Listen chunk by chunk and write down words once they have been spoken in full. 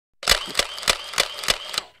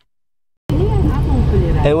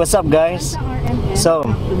Hey, what's up guys? So,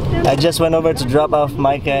 I just went over to drop off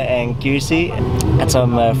Micah and Kirsi at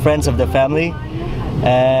some friends of the family,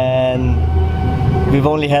 and we've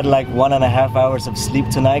only had like 1.5 hours of sleep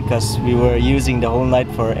tonight because we were using the whole night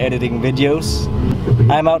for editing videos.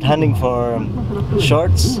 I'm out hunting for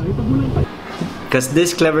shorts because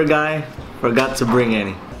this clever guy forgot to bring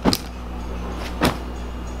any.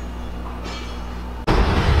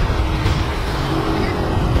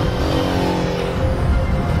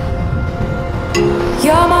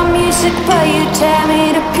 You're my music, but you tear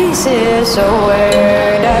me to pieces. So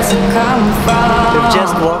where does it come from? We've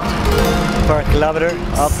just walked for a kilometer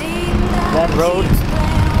up that road,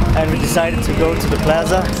 and we decided to go to the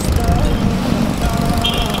plaza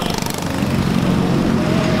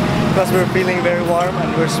because we're feeling very warm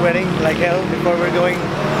and we're sweating like hell before we're going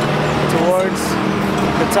towards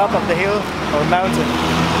the top of the hill or mountain.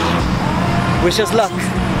 Wish us luck.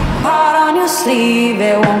 Heart on your sleeve,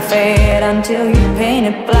 it won't fade until you paint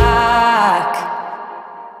it black.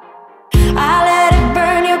 I let it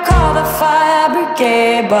burn, you call the fire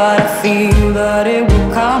brigade, but I feel that it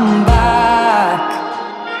will come back.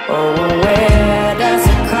 Oh, where does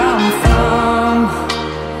it come from?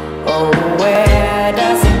 Oh, where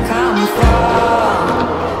does it come from?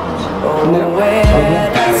 Oh,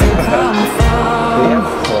 where does it come from?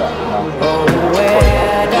 Oh,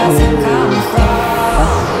 where does it come from?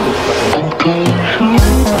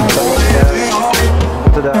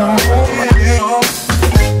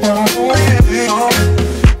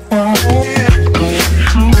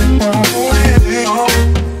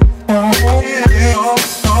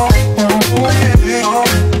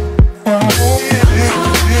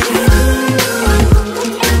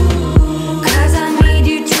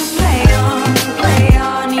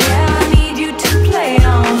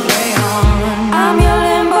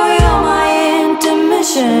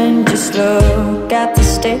 Just look at the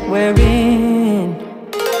state we're in.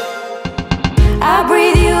 I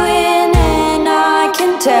breathe you in and I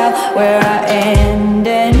can tell where I end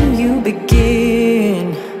and you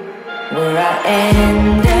begin. Where I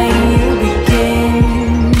end and you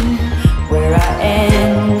begin. Where I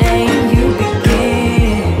end and you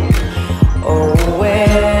begin. Oh,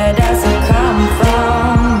 where does it come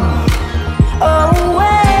from? Oh,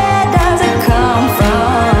 where does it come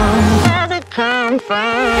from? Does it come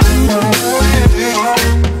from?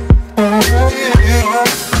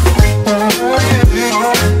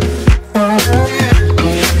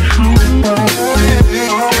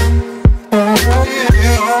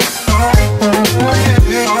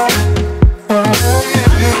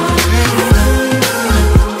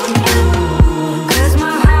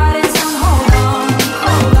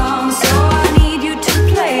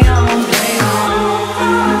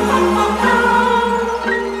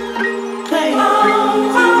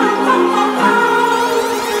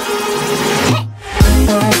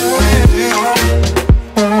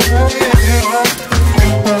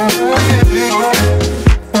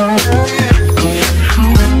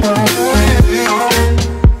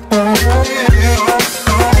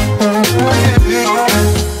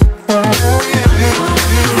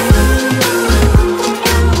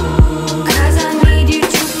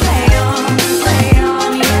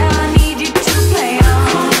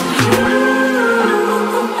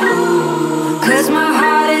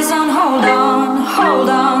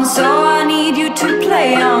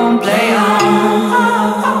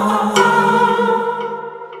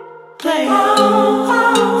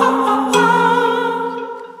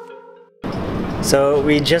 So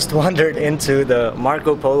we just wandered into the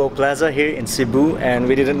Marco Polo Plaza here in Cebu, and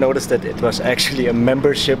we didn't notice that it was actually a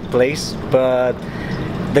membership place, but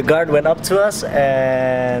the guard went up to us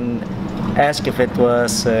and asked if it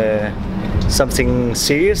was something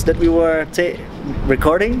serious that we were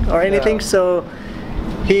recording or anything. Yeah. So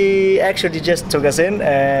he actually just took us in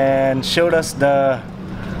and showed us the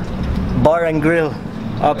bar and grill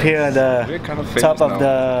up here at the top of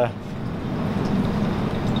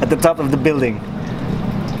the top of the building.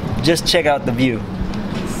 Just check out the view.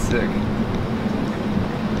 Sick.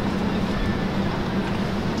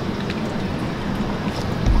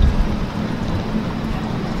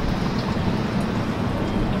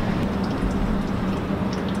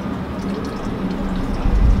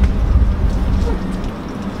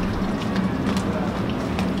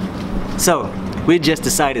 So, we just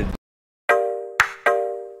decided.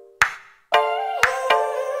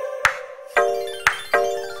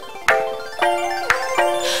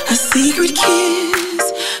 A secret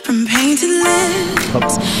kiss from painted lips.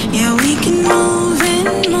 Oops. Yeah, we can move in,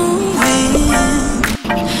 move in.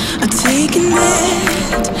 A taken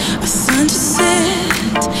bed, a sun to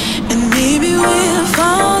set, and maybe we're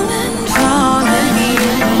falling,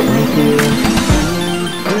 falling.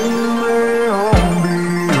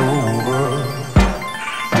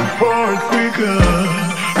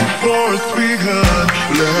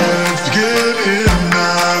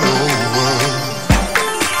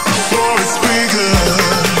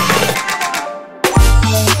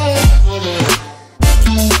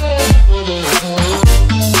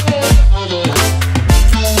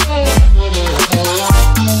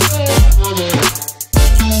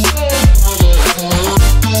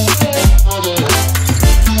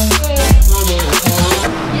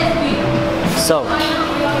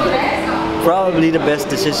 the best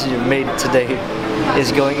decision you've made today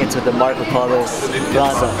is going into the Marco Polo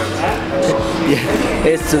Plaza. Yeah,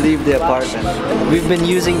 it's to leave the apartment. We've been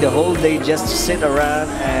using the whole day just to sit around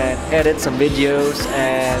and edit some videos,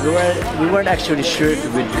 and we weren't actually sure if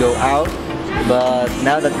we would go out, but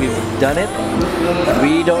now that we've done it,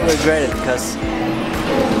 we don't regret it, because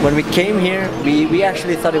when we came here, we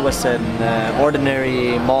actually thought it was an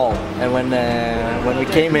ordinary mall, and when we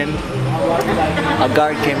came in, a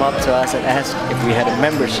guard came up to us and asked if we had a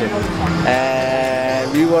membership,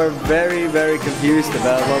 and we were very confused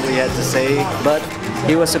about what we had to say, but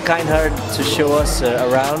he was so kind-hearted to show us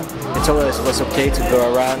around. He told us it was okay to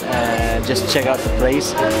go around and just check out the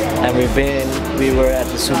place, and we were at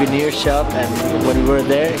the souvenir shop, and when we were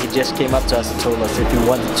there, he just came up to us and told us if we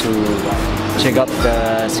wanted to check out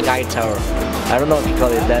the Sky Tower. I don't know if you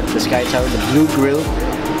call it that, the Sky Tower, the Blue Grill,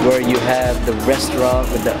 where you have the restaurant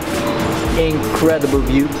with the incredible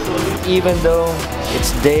view. Even though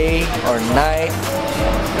it's day or night,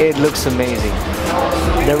 it looks amazing.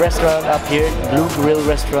 The restaurant up here, Blue Grill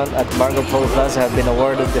restaurant at Marco Polo Plaza, have been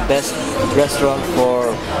awarded the best restaurant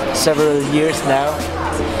for several years now.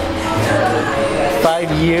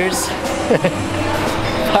 5 years.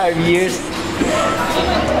 5 years.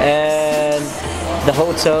 And the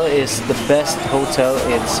hotel is the best hotel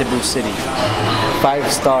in Cebu City.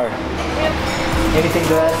 5-star. Anything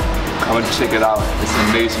to add? I want to check it out. It's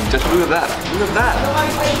amazing. Just look at that. Look at that.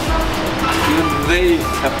 Even they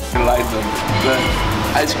have light them. The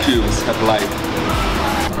ice cubes have light.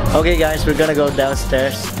 Okay guys, we're gonna go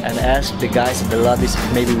downstairs and ask the guys in the lobbies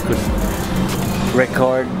if maybe we could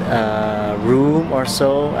record a room or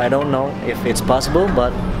so. I don't know if it's possible,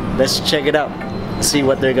 but let's check it out. See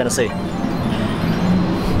what they're gonna say.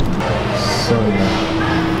 So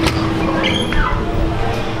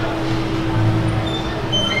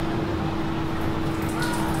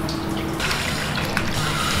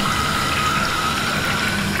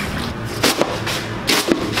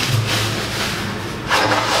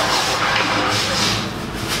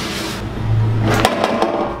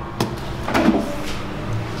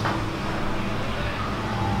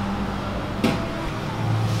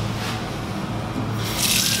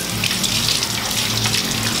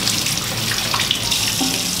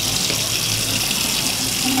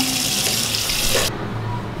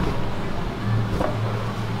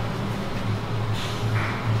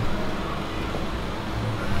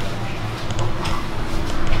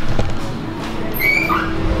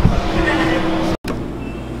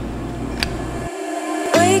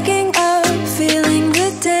Waking up, feeling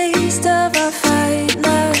the taste of our fight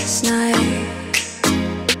last night.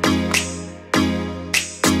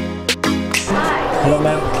 hello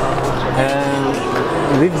ma'am.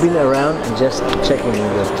 We've been around and just checking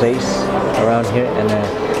the place around here, and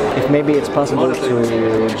if maybe it's possible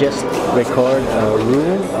to just record a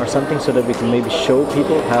room or something so that we can maybe show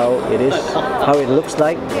people how it is, how it looks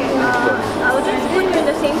like. I would just put you in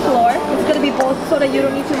the same floor. It's gonna be both so that you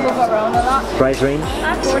don't need to move around a lot. Price range?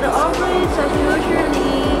 For the office, as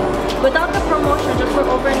usually, without the promotion, just for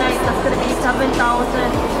overnight, that's gonna be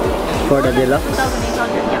 7,000. For the deluxe?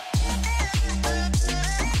 7,800, yeah.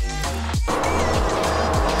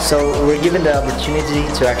 So we're given the opportunity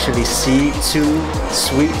to actually see 2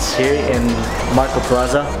 suites here in Marco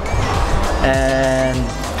Plaza, and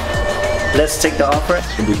let's take the offer.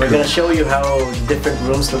 We're gonna show you how different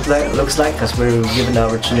rooms looks like, because we're given the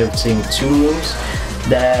opportunity of seeing 2 rooms.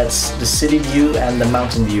 That's the city view and the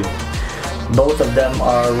mountain view. Both of them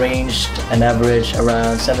are ranged an average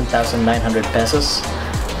around 7,900 pesos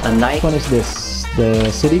a night. Which one is this?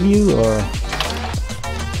 The city view, or?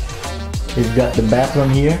 We've got the bathroom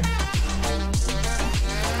here.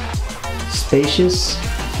 Spacious,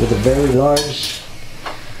 with a very large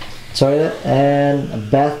toilet and a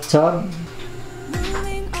bathtub.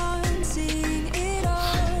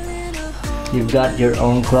 You've got your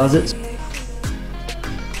own closets.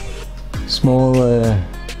 Small,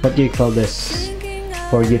 what do you call this?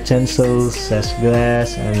 For utensils, as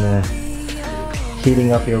glass, and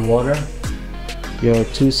heating up your water. Your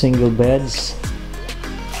 2 single beds.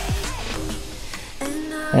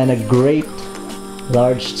 And a great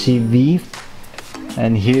large TV,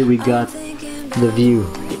 and here we got the view.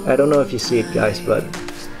 I don't know if you see it guys, but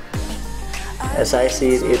as I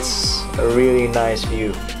see it, it's a really nice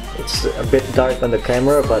view. It's a bit dark on the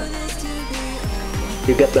camera, but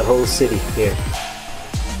you get the whole city here.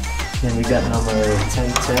 Then we got number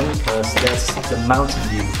 1010, because that's the mountain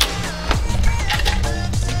view.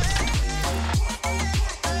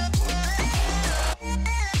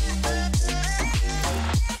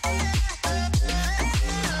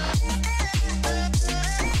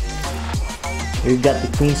 We've got the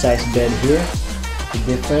queen size bed here, the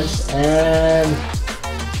difference, and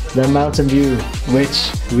the mountain view,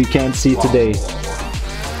 which we can't see today.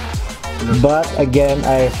 But again,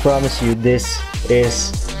 I promise you, this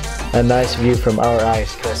is a nice view from our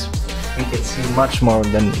eyes because we can see much more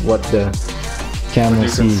than what the camera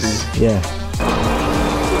sees. Yeah.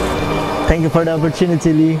 Thank you for the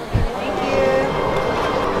opportunity, Lee.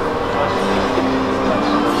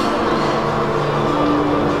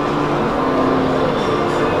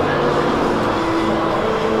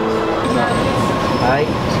 Hi.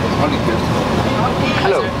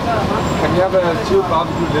 Hello. Can you have a 2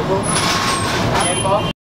 barbecue liver?